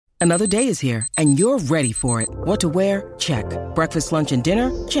Another day is here, and you're ready for it. What to wear? Check. Breakfast, lunch, and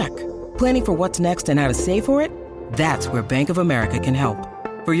dinner? Check. Planning for what's next and how to save for it? That's where Bank of America can help.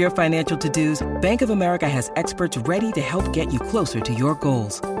 For your financial to-dos, Bank of America has experts ready to help get you closer to your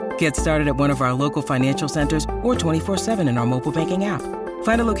goals. Get started at one of our local financial centers or 24/7 in our mobile banking app.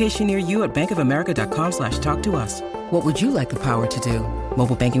 Find a location near you at bankofamerica.com/talktous. What would you like the power to do?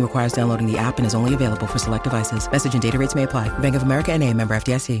 Mobile banking requires downloading the app and is only available for select devices. Message and data rates may apply. Bank of America N.A., member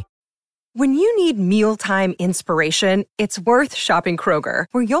FDIC. When you need mealtime inspiration, it's worth shopping Kroger,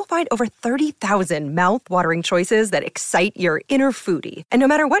 where you'll find over 30,000 mouth-watering choices that excite your inner foodie. And no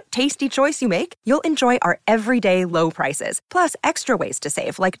matter what tasty choice you make, you'll enjoy our everyday low prices, plus extra ways to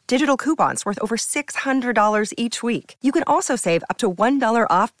save, like digital coupons worth over $600 each week. You can also save up to $1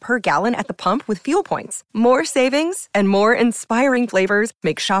 off per gallon at the pump with fuel points. More savings and more inspiring flavors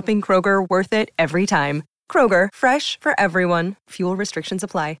make shopping Kroger worth it every time. Kroger, fresh for everyone. Fuel restrictions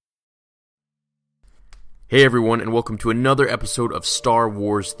apply. Hey everyone, and welcome to another episode of Star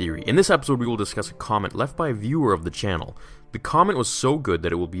Wars Theory. In this episode, we will discuss a comment left by a viewer of the channel. The comment was so good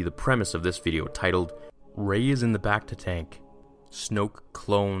that it will be the premise of this video, titled, "Rey is in the Bacta tank. Snoke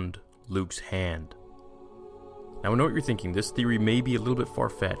cloned Luke's hand." Now I know what you're thinking, this theory may be a little bit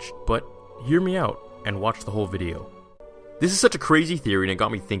far-fetched, but hear me out and watch the whole video. This is such a crazy theory and it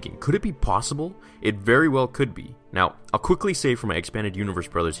got me thinking, could it be possible? It very well could be. Now, I'll quickly say for my Expanded Universe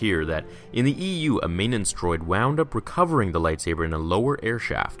brothers here that in the EU, a maintenance droid wound up recovering the lightsaber in a lower air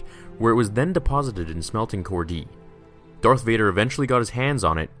shaft, where it was then deposited in Smelting Core D. Darth Vader eventually got his hands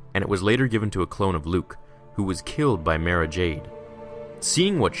on it, and it was later given to a clone of Luke, who was killed by Mara Jade.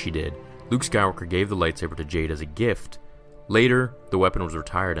 Seeing what she did, Luke Skywalker gave the lightsaber to Jade as a gift. Later, the weapon was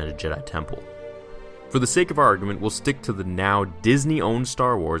retired at a Jedi temple. For the sake of our argument, we'll stick to the now Disney-owned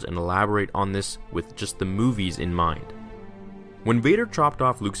Star Wars and elaborate on this with just the movies in mind. When Vader chopped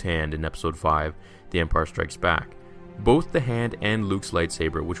off Luke's hand in Episode 5, The Empire Strikes Back, both the hand and Luke's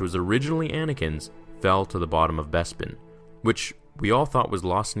lightsaber, which was originally Anakin's, fell to the bottom of Bespin, which we all thought was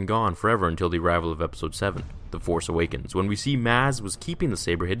lost and gone forever until the arrival of Episode 7, The Force Awakens, when we see Maz was keeping the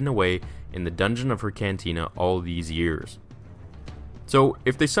saber hidden away in the dungeon of her cantina all these years. So,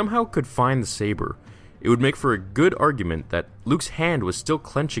 if they somehow could find the saber, it would make for a good argument that Luke's hand was still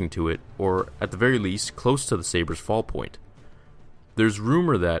clenching to it, or at the very least, close to the saber's fall point. There's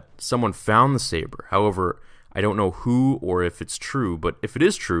rumor that someone found the saber, however, I don't know who or if it's true, but if it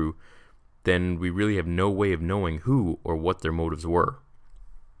is true, then we really have no way of knowing who or what their motives were.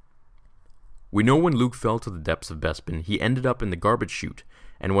 We know when Luke fell to the depths of Bespin, he ended up in the garbage chute,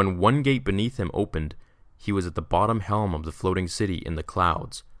 and when one gate beneath him opened, he was at the bottom helm of the floating city in the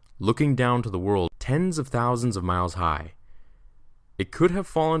clouds, looking down to the world tens of thousands of miles high. It could have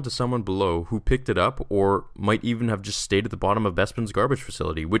fallen to someone below who picked it up, or might even have just stayed at the bottom of Bespin's garbage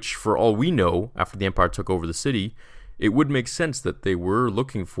facility, which, for all we know, after the Empire took over the city, it would make sense that they were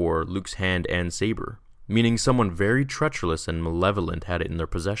looking for Luke's hand and saber, meaning someone very treacherous and malevolent had it in their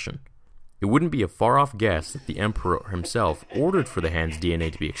possession. It wouldn't be a far-off guess that the Emperor himself ordered for the hand's DNA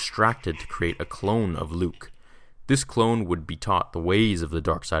to be extracted to create a clone of Luke. This clone would be taught the ways of the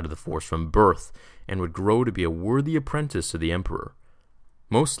dark side of the Force from birth, and would grow to be a worthy apprentice to the Emperor,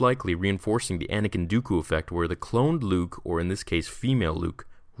 most likely reinforcing the Anakin Dooku effect, where the cloned Luke, or in this case female Luke,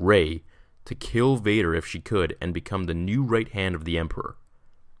 Rey, to kill Vader if she could, and become the new right hand of the Emperor.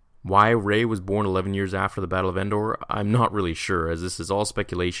 Why Rey was born 11 years after the Battle of Endor, I'm not really sure, as this is all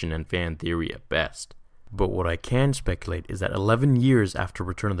speculation and fan theory at best. But what I can speculate is that 11 years after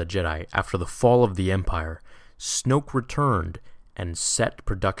Return of the Jedi, after the fall of the Empire, Snoke returned and set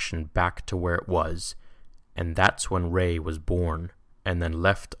production back to where it was, and that's when Rey was born, and then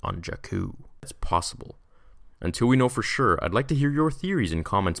left on Jakku. It's possible. Until we know for sure, I'd like to hear your theories in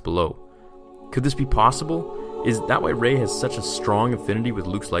comments below. Could this be possible? Is that why Rey has such a strong affinity with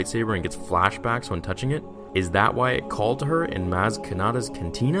Luke's lightsaber and gets flashbacks when touching it? Is that why it called to her in Maz Kanata's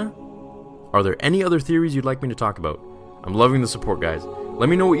cantina? Are there any other theories you'd like me to talk about? I'm loving the support, guys. Let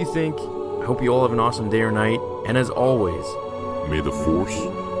me know what you think. I hope you all have an awesome day or night, and as always, may the Force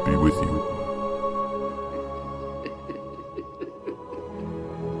be with you.